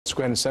Let's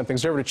go ahead and send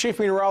things over to Chief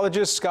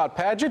Meteorologist Scott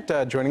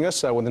Paget, joining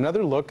us with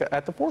another look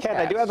at the forecast. Ken,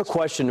 I do have a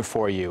question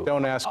for you.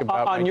 Don't ask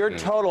about my on your team.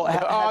 total.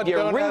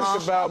 Don't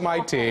ask about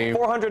my team.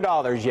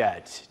 $400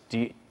 yet.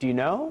 Do you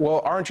know?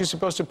 Well, aren't you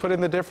supposed to put in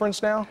the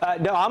difference now?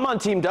 No, I'm on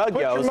Team Doug,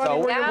 Put your money so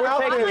where your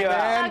mouth is,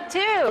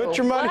 man. Put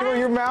your money where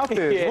your mouth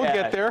is. Yeah. We'll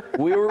get there.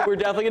 We're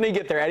definitely going to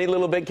get there. Any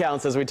little bit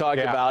counts, as we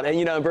talked about. And,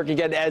 you know, Burke,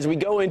 again, as we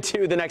go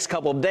into the next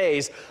couple of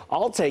days,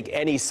 I'll take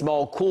any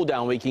small cool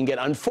down we can get.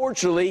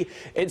 Unfortunately,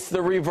 it's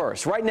the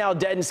reverse. Right now,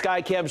 Dead and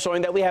Sky Cam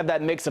showing that we have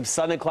that mix of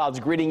sun and clouds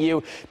greeting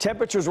you.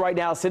 Temperatures right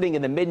now sitting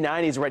in the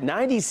mid-90s. We're at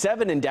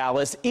 97 in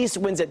Dallas. East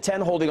winds at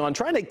 10 holding on,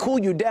 trying to cool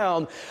you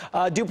down.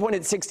 Dew point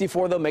at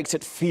 64, though, makes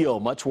it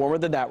feel much warmer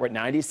than that. We're at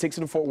 96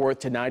 in Fort Worth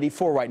to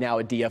 94 right now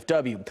at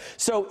DFW.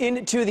 So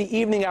into the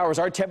evening hours,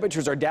 our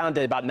temperatures are down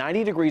to about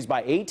 90 degrees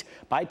by 8,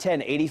 by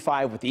 10,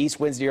 85 with the east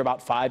winds near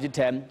about 5 to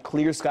 10.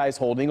 Clear skies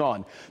holding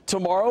on.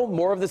 Tomorrow,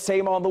 more of the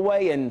same on the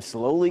way and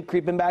slowly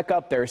creeping back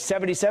up there.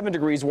 77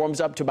 degrees warms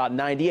up to about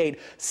 98.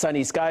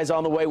 Sunny skies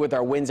on the way with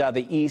our winds out of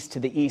the east to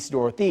the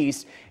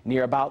east-northeast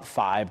near about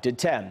 5 to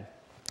 10.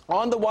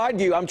 On the wide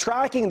view, I'm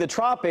tracking the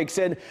tropics,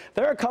 and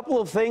there are a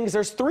couple of things.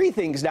 There's three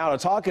things now to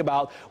talk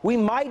about. We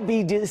might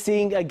be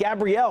seeing a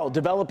Gabrielle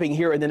developing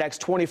here in the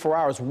next 24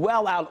 hours,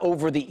 well out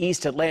over the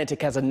East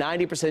Atlantic, has a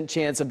 90%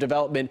 chance of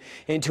development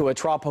into a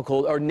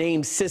tropical or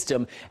named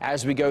system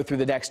as we go through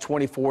the next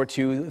 24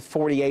 to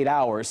 48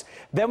 hours.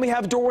 Then we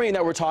have Dorian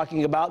that we're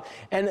talking about,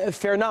 and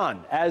Fernan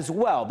as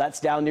well. That's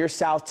down near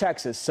South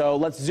Texas. So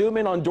let's zoom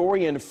in on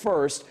Dorian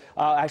first.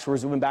 Actually, we're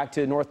zooming back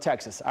to North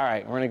Texas. All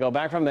right, we're going to go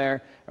back from there,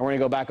 and we're going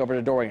to go back over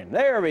to Dorian.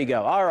 There we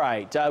go. All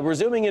right, we're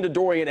zooming into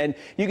Dorian, and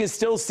you can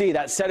still see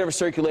that center of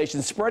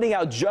circulation spreading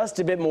out just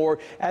a bit more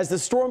as the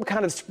storm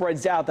kind of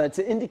spreads out. That's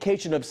an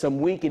indication of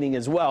some weakening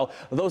as well.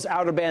 Those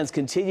outer bands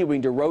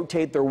continuing to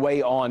rotate their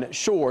way on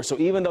shore. So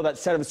even though that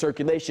center of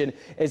circulation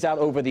is out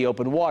over the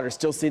open water,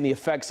 still seeing the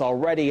effects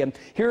already. And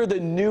here are the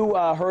new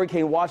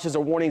hurricane watches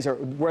or warnings are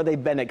where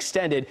they've been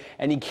extended,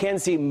 and you can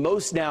see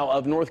most now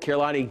of North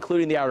Carolina,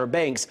 including the Outer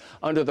Banks,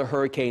 under the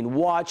hurricane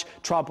watch,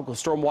 tropical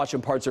storm watch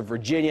in parts of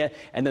Virginia,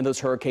 and then those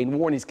hurricane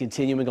warnings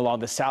continuing along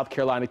the South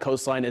Carolina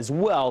coastline as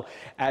well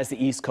as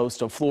the east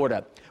coast of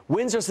Florida.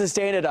 Winds are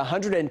sustained at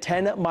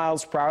 110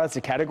 miles per hour. That's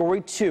a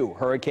Category 2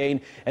 hurricane,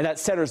 and that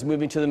center is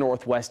moving to the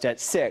northwest at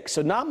 6.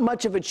 So not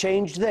much of a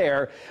change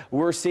there.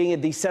 We're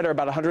seeing the center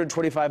about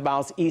 125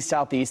 miles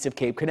east-southeast of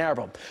Cape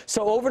Canaveral.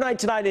 So overnight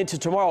tonight into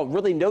tomorrow,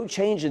 really no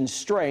change in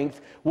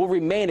strength. Will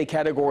remain a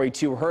Category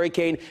 2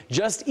 hurricane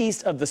just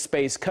east of the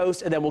Space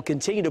Coast, and then will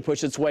continue to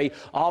push its way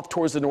off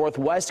towards the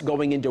northwest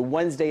going into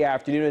Wednesday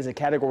afternoon as a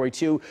Category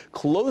 2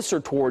 closer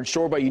towards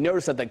shore. But you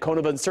notice that the cone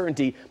of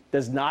uncertainty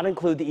does not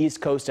include the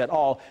East Coast at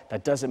all.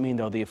 That doesn't mean,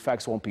 though, the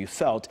effects won't be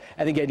felt.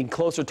 And then getting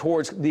closer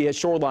towards the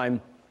shoreline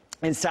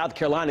in South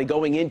Carolina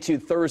going into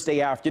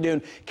Thursday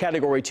afternoon,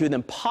 Category 2, and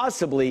then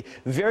possibly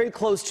very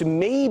close to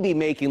maybe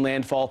making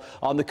landfall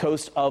on the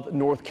coast of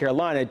North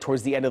Carolina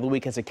towards the end of the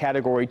week as a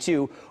Category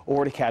 2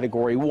 or to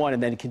Category 1,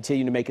 and then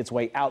continue to make its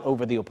way out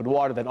over the open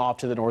water, then off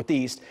to the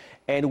northeast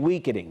and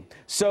weakening.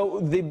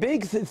 So the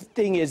big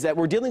thing is that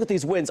we're dealing with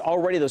these winds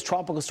already, those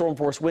tropical storm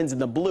force winds in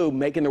the blue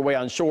making their way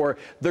on shore.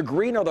 The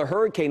green are the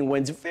hurricane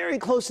winds very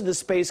close to the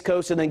Space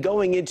Coast, and then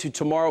going into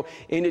tomorrow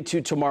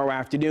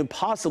afternoon,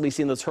 possibly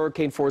seeing those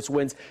hurricane force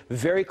winds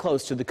very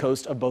close to the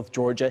coast of both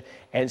Georgia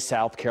and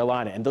South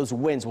Carolina. And those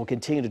winds will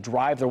continue to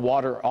drive the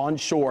water on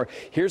shore.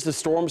 Here's the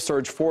storm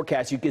surge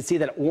forecast. You can see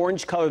that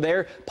orange color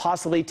there,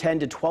 possibly 10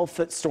 to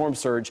 12-foot storm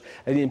surge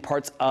in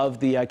parts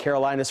of the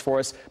Carolinas for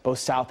us, both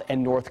South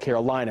and North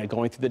Carolina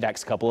going through the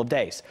next couple of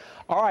days.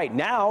 All right,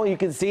 now you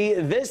can see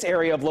this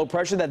area of low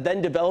pressure that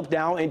then developed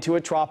now into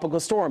a tropical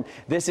storm.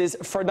 This is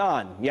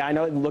Fernan. Yeah, I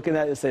know looking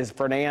at it, it says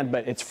Fernand,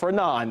 but it's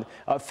Fernan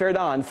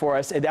for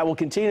us, and that will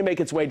continue to make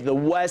its way to the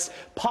west,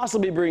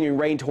 possibly bringing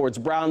rain towards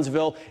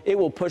Brownsville. It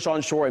will push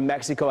on shore in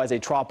Mexico as a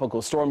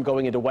tropical storm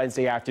going into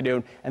Wednesday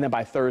afternoon, and then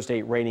by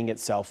Thursday, raining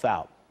itself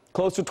out.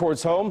 Closer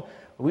towards home,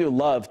 we would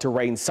love to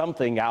rain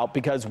something out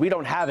because we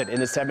don't have it in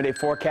the 7-day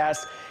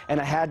forecast,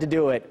 and I had to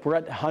do it. We're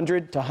at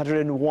 100 to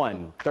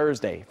 101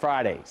 Thursday,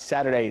 Friday,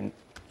 Saturday, and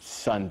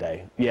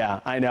Sunday.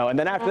 Yeah, I know. And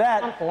then after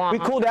that, we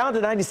cool down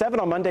to 97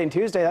 on Monday and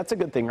Tuesday. That's a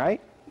good thing,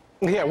 right?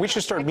 Yeah, we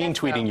should start mean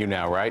tweeting you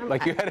now, right?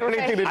 Like you had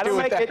anything to do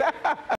with that.